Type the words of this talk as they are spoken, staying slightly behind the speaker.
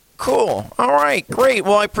Cool. All right, great.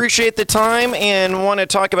 Well, I appreciate the time and want to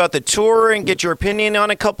talk about the tour and get your opinion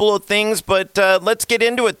on a couple of things, but let's get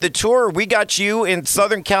into it. The tour, we got you in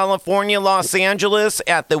Southern California, Los Angeles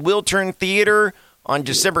at the Wiltern Theater on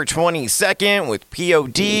December 22nd with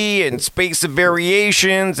POD and Space of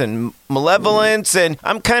Variations and Malevolence. And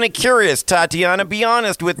I'm kind of curious, Tatiana, be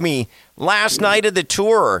honest with me. Last night of the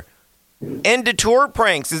tour, end of tour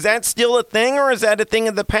pranks, is that still a thing or is that a thing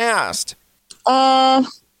of the past?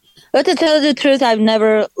 But to tell you the truth, I've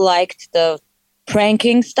never liked the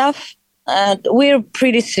pranking stuff. We're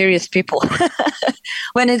pretty serious people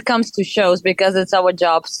when it comes to shows because it's our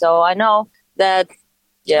job. So I know that,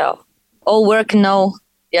 all work,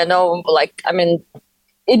 it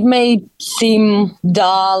may seem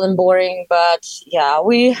dull and boring, but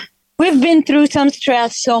we've been through some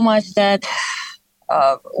stress so much that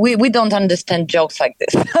we don't understand jokes like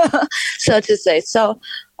this, so to say. So,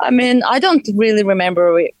 I don't really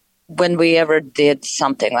remember when we ever did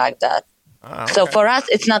something like that. Okay. So for us,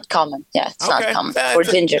 it's not common. Yeah, it's not common for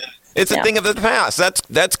Ginger. It's a thing of the past.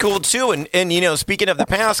 That's cool too. And speaking of the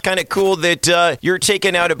past, kind of cool that you're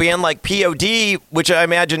taking out a band like POD, which I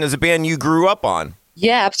imagine is a band you grew up on.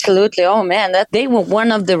 Yeah, absolutely. Oh man, they were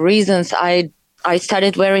one of the reasons I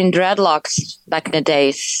started wearing dreadlocks back in the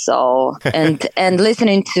days. So and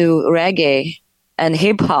listening to reggae and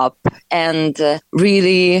hip hop, and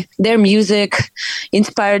really their music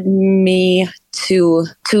inspired me to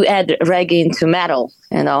add reggae into metal.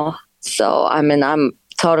 So I'm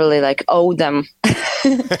totally owe them.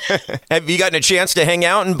 Have you gotten a chance to hang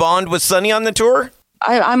out and bond with Sunny on the tour?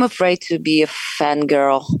 I'm afraid to be a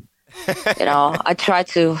fangirl. I try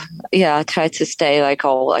to stay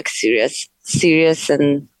all serious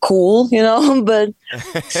and cool, but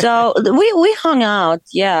so we hung out,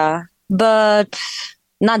 but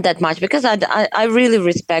not that much because I really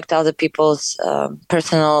respect other people's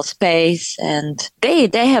personal space, and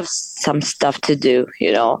they have some stuff to do,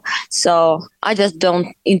 so I just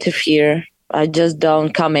don't interfere. I just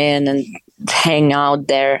don't come in and hang out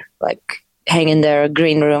there, hang in their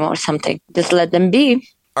green room or something. Just let them be.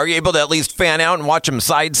 Are you able to at least fan out and watch them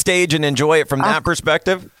side stage and enjoy it from that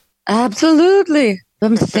perspective? Absolutely.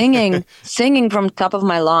 I'm singing from top of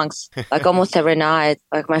my lungs, almost every night,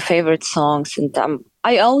 my favorite songs. And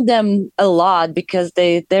I owe them a lot because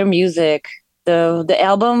their music, the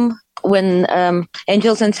album, when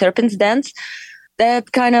Angels and Serpents Dance,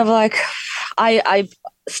 that kind of I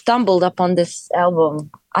stumbled upon this album.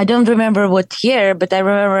 I don't remember what year, but I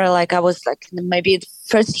remember I was maybe the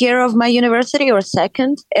first year of my university or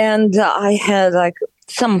second. And I had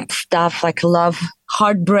some stuff love,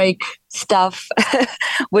 heartbreak stuff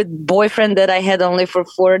with boyfriend that I had only for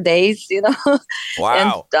 4 days,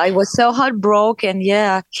 Wow. And I was so heartbroken.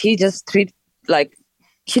 Yeah. He just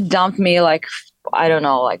he dumped me I don't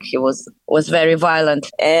know, he was very violent.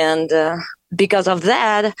 And because of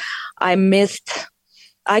that, I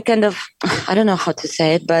don't know how to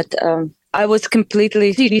say it, but I was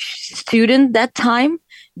completely student that time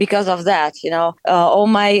because of that, all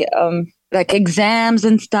my exams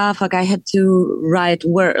and stuff, I had to write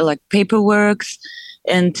work, paperworks,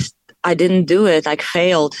 and I didn't do it. I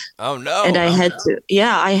failed. Oh no. And I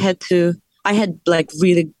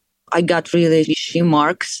got really shitty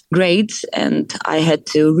marks, grades, and I had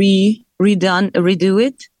to redo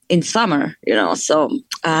it in summer, so,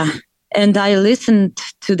 and I listened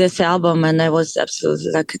to this album and I was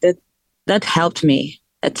absolutely that helped me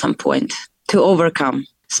at some point to overcome.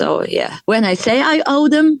 So yeah, when I say I owe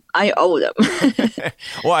them, I owe them.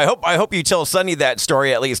 Well, I hope you tell Sunny that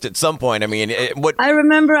story at least at some point. I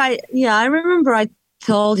remember I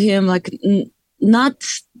told him not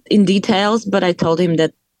in details, but I told him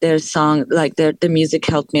that their song, the music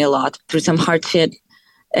helped me a lot through some hard shit.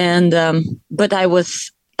 And but I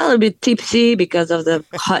was a little bit tipsy because of the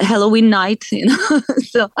Halloween night,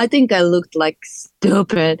 So I think I looked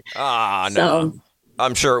stupid. Ah, no. So,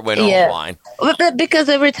 I'm sure it went all fine. But because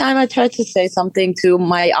every time I try to say something to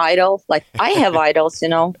my idol, I have idols,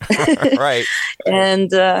 Right.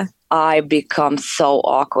 And I become so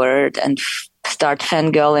awkward and start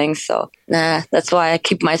fangirling. So that's why I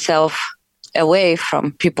keep myself away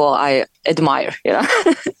from people I admire,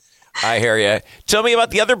 I hear you. Tell me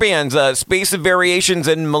about the other bands, Space of Variations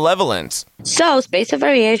and Malevolence. So Space of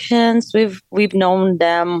Variations, we've known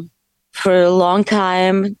them for a long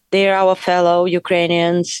time. They're our fellow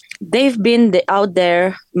Ukrainians. They've been out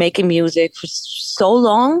there making music for so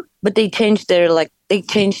long, but they changed the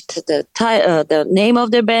name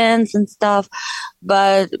of their bands and stuff.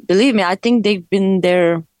 But believe me, I think they've been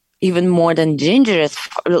there even more than Ginger,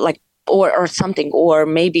 or something, or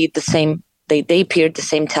maybe the same. They appeared the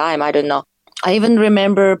same time. I don't know. I even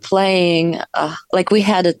remember playing, like we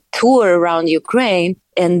had a tour around Ukraine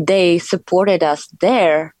and they supported us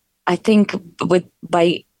there. I think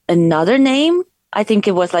by another name. I think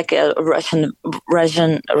it was like a Russian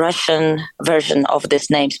version of this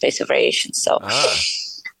name, Space of Variation. So,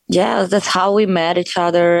 yeah, that's how we met each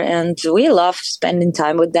other, and we love spending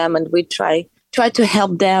time with them, and we try to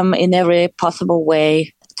help them in every possible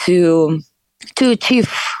way to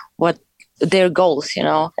achieve what their goals,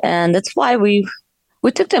 and that's why we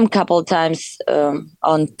took them a couple of times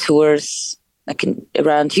on tours like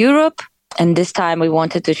around Europe. And this time we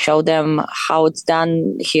wanted to show them how it's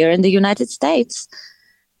done here in the United States.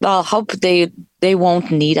 Well, I hope they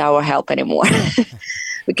won't need our help anymore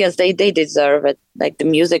because they deserve it. Like the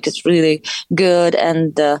music is really good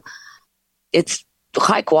and it's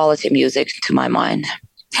high quality music to my mind.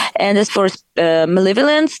 And as for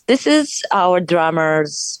Malevolence, this is our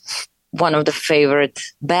drummer's one of the favorite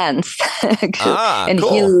bands. And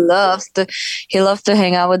cool. he loves to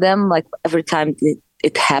hang out with them like every time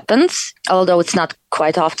it happens, although it's not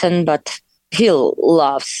quite often, but he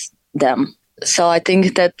loves them. So I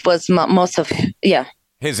think that was most of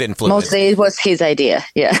his influence. Mostly it was his idea.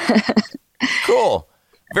 Yeah. Cool.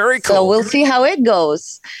 Very cool. So we'll see how it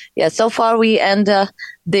goes. Yeah. So far we end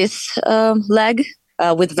this leg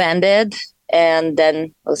with Vanded, and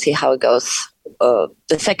then we'll see how it goes.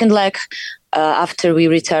 The second leg after we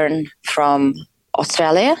return from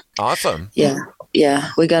Australia. Awesome. Yeah.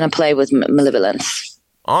 We're gonna play with Malevolence.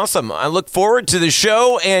 Awesome. I look forward to the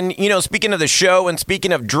show. And, speaking of the show and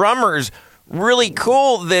speaking of drummers, really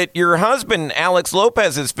cool that your husband, Alex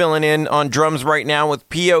Lopez, is filling in on drums right now with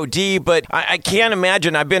POD. But I can't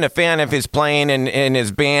imagine. I've been a fan of his playing and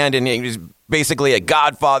his band, and he's basically a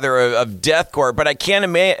godfather of deathcore. But I can't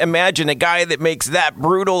imagine a guy that makes that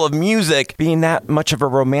brutal of music being that much of a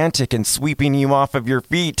romantic and sweeping you off of your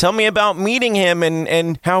feet. Tell me about meeting him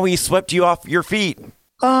and how he swept you off your feet.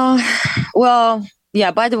 Well...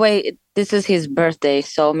 Yeah, by the way, this is his birthday,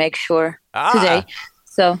 so make sure today.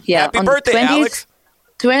 So, yeah. Happy birthday, Alex.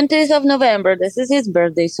 20th of November, this is his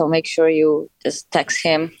birthday, so make sure you just text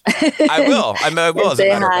him. I will, as a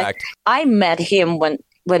matter of fact. I met him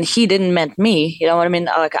when he didn't meet me, you know what I mean?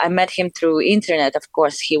 Like, I met him through internet, of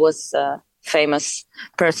course. He was a famous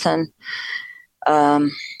person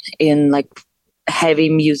in, like, heavy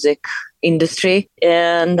music industry.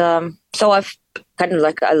 And so I've kind of,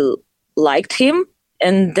 like, I liked him.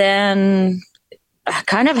 And then it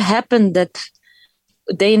kind of happened that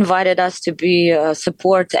they invited us to be a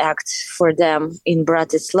support act for them in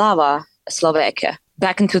Bratislava, Slovakia,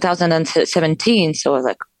 back in 2017. So I was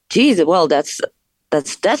like, geez, well, that's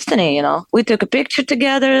destiny, We took a picture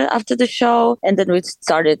together after the show, and then we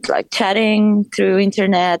started like chatting through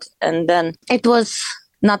internet. And then it was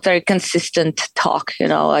not very consistent talk,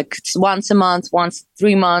 like it's once a month, once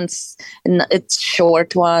 3 months, and it's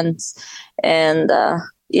short ones. And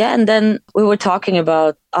and then we were talking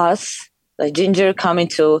about us, like Ginger coming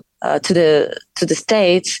to the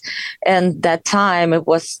States, and that time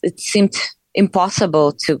it seemed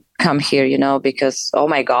impossible to come here, because oh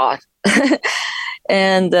my God.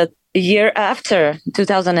 And the year after,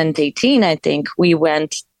 2018, I think we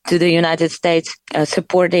went to the United States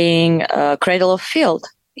supporting Cradle of Field.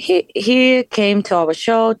 He came to our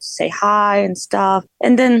show to say hi and stuff,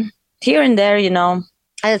 and then here and there,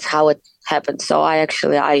 that's how it happened. So I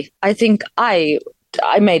think I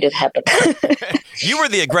made it happen. You were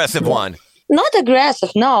the aggressive one. Not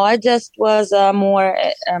aggressive, no. I just was more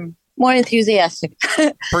enthusiastic.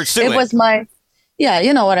 Pursuing. It was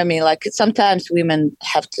you know what I mean. Like sometimes women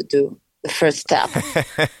have to do the first step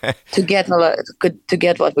to get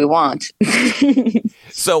what we want.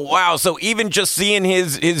 So wow! So even just seeing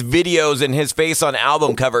his videos and his face on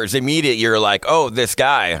album covers, immediately you're like, "Oh, this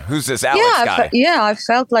guy. Who's this Alex guy?" I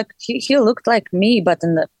felt like he looked like me, but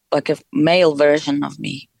in like a male version of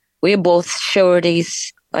me. We're both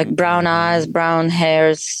shorties, like brown eyes, brown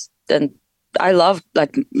hairs, and I love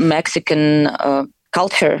like Mexican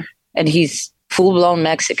culture, and he's full-blown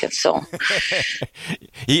Mexican. So,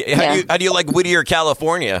 how do you like Whittier,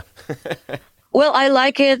 California? Well, I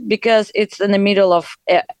like it because it's in the middle of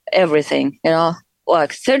everything,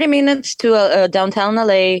 like 30 minutes to downtown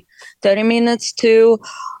LA, 30 minutes to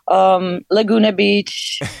Laguna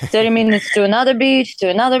Beach, 30 minutes to another beach, and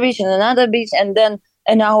another beach, and then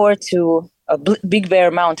an hour to Big Bear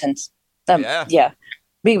Mountains.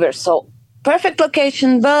 Big Bear. So perfect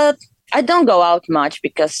location, but I don't go out much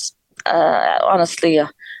because honestly,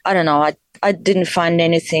 I don't know. I didn't find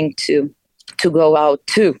anything to go out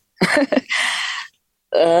to.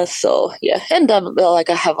 So yeah, and like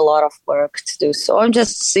I have a lot of work to do, so I'm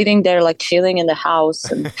just sitting there like chilling in the house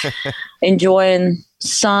and enjoying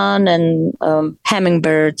sun and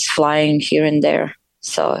hummingbirds flying here and there.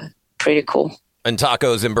 So pretty cool. And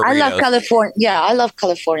tacos and burritos. I love California. Yeah, I love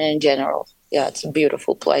California in general. Yeah, it's a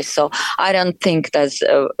beautiful place. So I don't think there's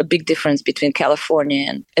a big difference between California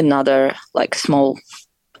and another like small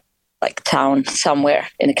like town somewhere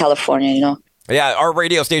in California. Yeah, our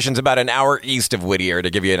radio station's about an hour east of Whittier, to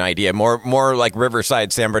give you an idea. More like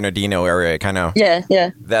Riverside, San Bernardino area, kind of. Yeah.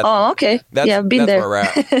 Okay. I've been there. Where we're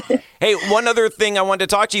at. Hey, one other thing I wanted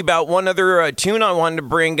to talk to you about, one other tune I wanted to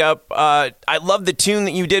bring up. I love the tune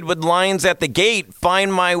that you did with Lions at the Gate,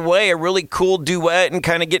 Find My Way, a really cool duet and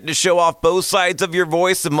kind of getting to show off both sides of your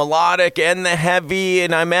voice, the melodic and the heavy.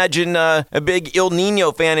 And I imagine a big Il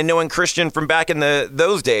Nino fan and knowing Christian from back in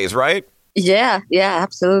those days, right? Yeah,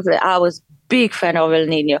 absolutely. I was big fan of El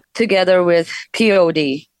Nino, together with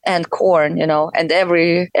POD and Korn, and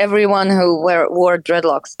everyone who wore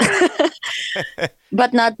dreadlocks.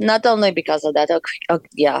 But not only because of that.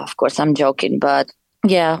 Yeah, of course, I'm joking, but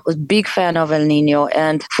yeah, I was a big fan of El Nino,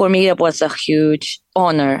 and for me, it was a huge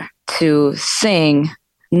honor to sing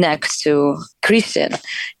next to Christian,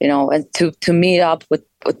 and to meet up with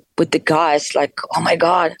the guys. Like, oh my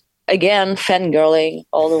God, again, fangirling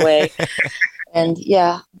all the way. And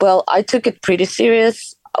yeah, well, I took it pretty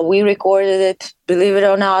serious. We recorded it, believe it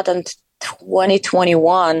or not, in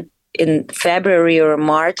 2021 in February or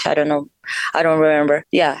March. I don't know. I don't remember.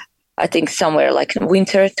 Yeah, I think somewhere like in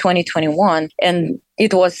winter 2021. And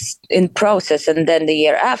it was in process. And then the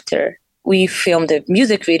year after, we filmed a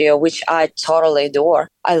music video, which I totally adore.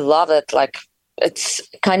 I love it. Like, it's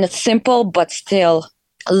kind of simple, but still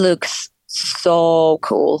looks so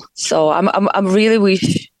cool. So I'm really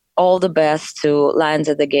wish all the best to Lions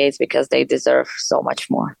at the Gates, because they deserve so much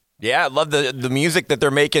more. Yeah, I love the music that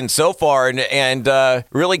they're making so far, and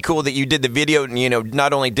really cool that you did the video and,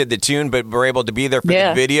 not only did the tune, but were able to be there for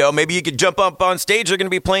the video. Maybe you could jump up on stage. They're going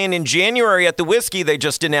to be playing in January at the Whiskey, they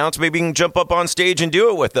just announced. Maybe you can jump up on stage and do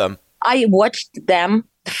it with them. I watched them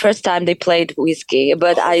the first time they played Whiskey,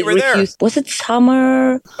 but I refused. There. Was it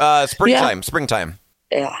summer? Springtime.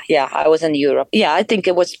 Yeah, I was in Europe. Yeah, I think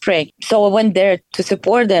it was spring. So I went there to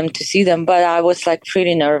support them, to see them, but I was like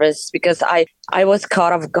pretty nervous because I was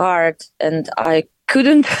caught off guard and I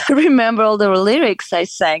couldn't remember all the lyrics I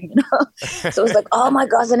sang, So I was like, oh my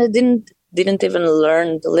gosh, and I didn't even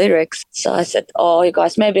learn the lyrics. So I said, oh, you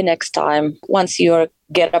guys, maybe next time, once you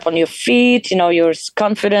get up on your feet, you're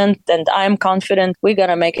confident and I'm confident, we're going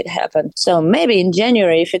to make it happen. So maybe in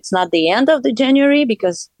January, if it's not the end of January,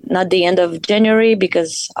 because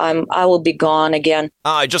I will be gone again.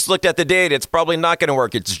 I just looked at the date. It's probably not going to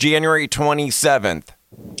work. It's January 27th.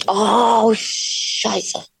 Oh,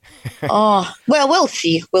 scheiße. Oh, well,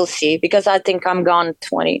 we'll see, because I think I'm gone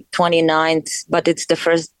 29th, but it's the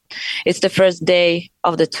first day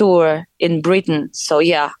of the tour in Britain. So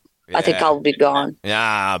yeah. I think I'll be gone.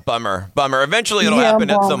 Yeah, bummer. Eventually it'll happen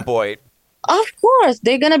at some point. Of course,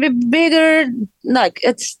 they're gonna be bigger. Like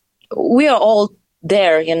we are all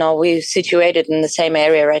there. We're situated in the same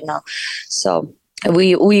area right now, so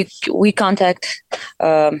we contact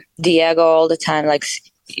Diego all the time, like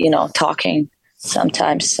talking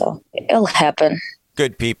sometimes. So it'll happen.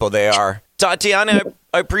 Good people they are. Tatiana,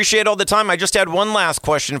 I appreciate all the time. I just had one last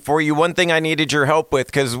question for you. One thing I needed your help with,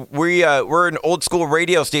 because we're an old school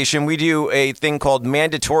radio station. We do a thing called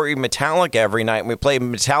Mandatory Metallica every night, and we play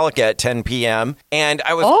Metallica at 10 p.m. And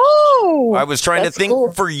I was trying to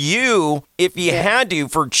think for you, if you had to,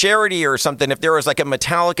 for charity or something, if there was like a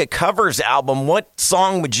Metallica covers album, what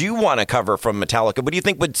song would you want to cover from Metallica? What do you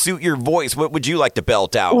think would suit your voice? What would you like to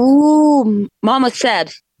belt out? Ooh, Mama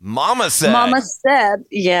Said. Mama Said.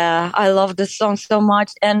 Yeah, I love this song so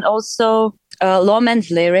much. And also Lawman's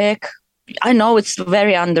Lyric. I know it's a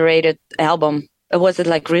very underrated album. Was it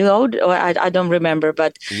like Reload? Or I don't remember,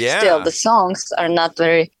 but still the songs are not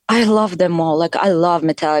very... I love them all. Like, I love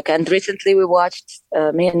Metallica. And recently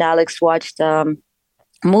me and Alex watched a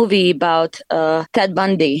movie about Ted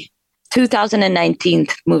Bundy, 2019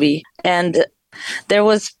 movie. And there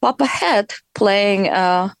was Papa Het playing...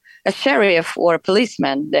 a sheriff or a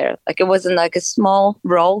policeman there. Like, it wasn't like a small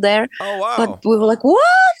role there. Oh, wow. But we were like,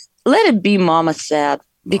 what? Let it be Mama Said.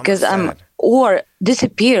 Because or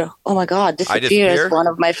Disappear. Oh my God, Disappear is one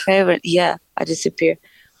of my favorite. Yeah, I Disappear.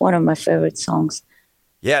 One of my favorite songs.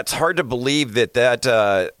 Yeah, it's hard to believe that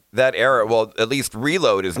era, well, at least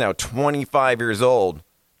Reload is now 25 years old.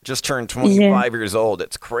 Just turned 25 years old.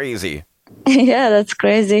 It's crazy. Yeah, that's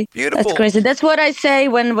crazy. Beautiful. That's crazy. That's what I say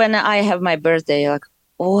when I have my birthday. Like,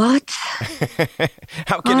 what?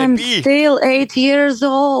 How can it be? I'm still 8 years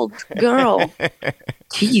old, girl.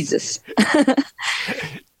 Jesus.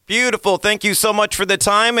 Beautiful. Thank you so much for the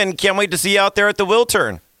time, and can't wait to see you out there at the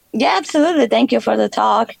Wiltern. Yeah, absolutely. Thank you for the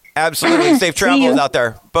talk. Absolutely. Safe travels out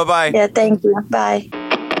there. Bye-bye. Yeah, thank you. Bye.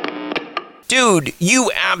 Dude,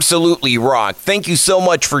 you absolutely rock. Thank you so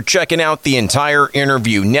much for checking out the entire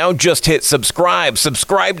interview. Now just hit subscribe.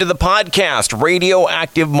 Subscribe to the podcast,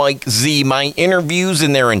 Radioactive Mike Z. My interviews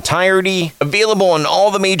in their entirety. Available on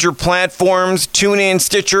all the major platforms. TuneIn,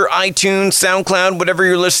 Stitcher, iTunes, SoundCloud, whatever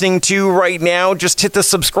you're listening to right now. Just hit the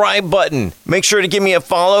subscribe button. Make sure to give me a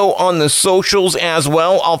follow on the socials as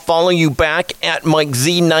well. I'll follow you back at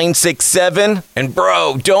MikeZ967. And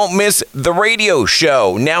bro, don't miss the radio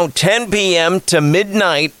show. Now 10 p.m. to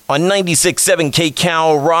midnight on 96.7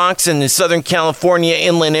 KCal Rocks in the Southern California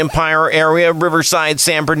Inland Empire area, Riverside,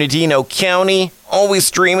 San Bernardino County. Always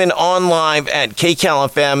streaming on live at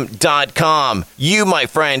kcalfm.com. You, my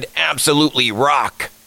friend, absolutely rock.